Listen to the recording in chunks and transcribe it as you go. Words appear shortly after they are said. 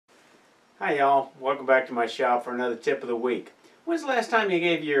Hi y'all, welcome back to my shop for another tip of the week. When's the last time you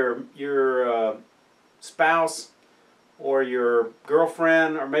gave your spouse or your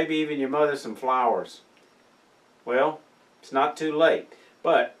girlfriend or maybe even your mother some flowers? Well, it's not too late.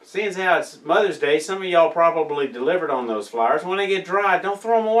 But seeing as how it's Mother's Day, some of y'all probably delivered on those flowers. When they get dry, don't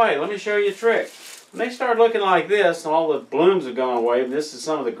throw them away. Let me show you a trick. When they start looking like this and all the blooms have gone away, and this is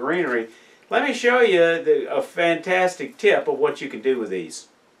some of the greenery, let me show you a fantastic tip of what you can do with these.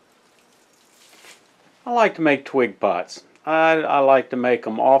 I like to make twig pots. I like to make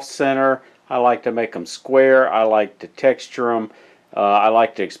them off-center. I like to make them square. I like to texture them. I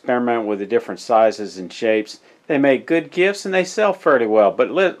like to experiment with the different sizes and shapes. They make good gifts and they sell fairly well. But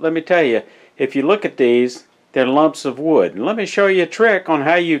let me tell you, if you look at these, they're lumps of wood. And let me show you a trick on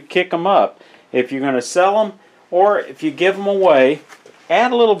how you kick them up. If you're going to sell them or if you give them away,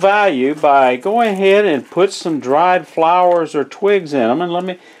 add a little value by going ahead and put some dried flowers or twigs in them. And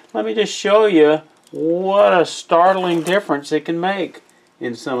let me just show you what a startling difference it can make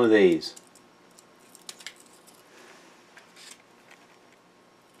in some of these.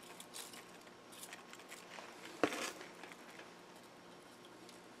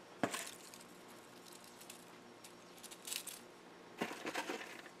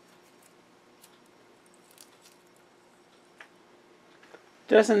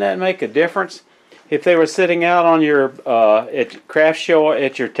 Doesn't that make a difference? If they were sitting out on your at craft show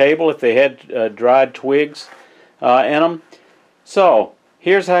at your table, if they had dried twigs in them. So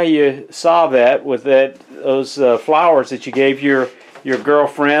here's how you solve that with those flowers that you gave your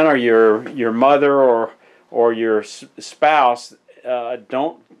girlfriend or your mother or your spouse.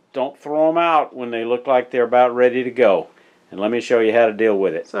 Don't throw them out when they look like they're about ready to go. And let me show you how to deal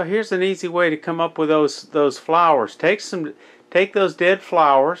with it. So here's an easy way to come up with those flowers. Take those dead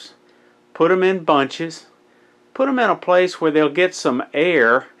flowers. Put them in bunches, put them in a place where they'll get some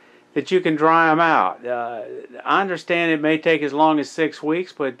air that you can dry them out. I understand it may take as long as 6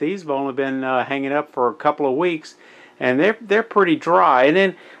 weeks, but these have only been hanging up for a couple of weeks, and they're pretty dry. And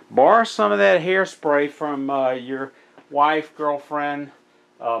then borrow some of that hairspray from your wife, girlfriend,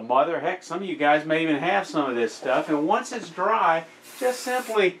 mother. Heck, some of you guys may even have some of this stuff. And once it's dry, just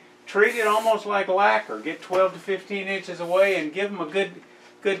simply treat it almost like lacquer. Get 12 to 15 inches away and give them a good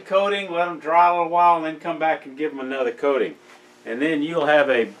coating, let them dry a little while, and then come back and give them another coating. And then you'll have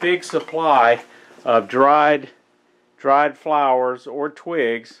a big supply of dried flowers or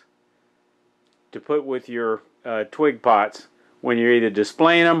twigs to put with your twig pots when you're either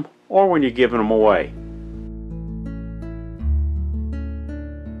displaying them or when you're giving them away.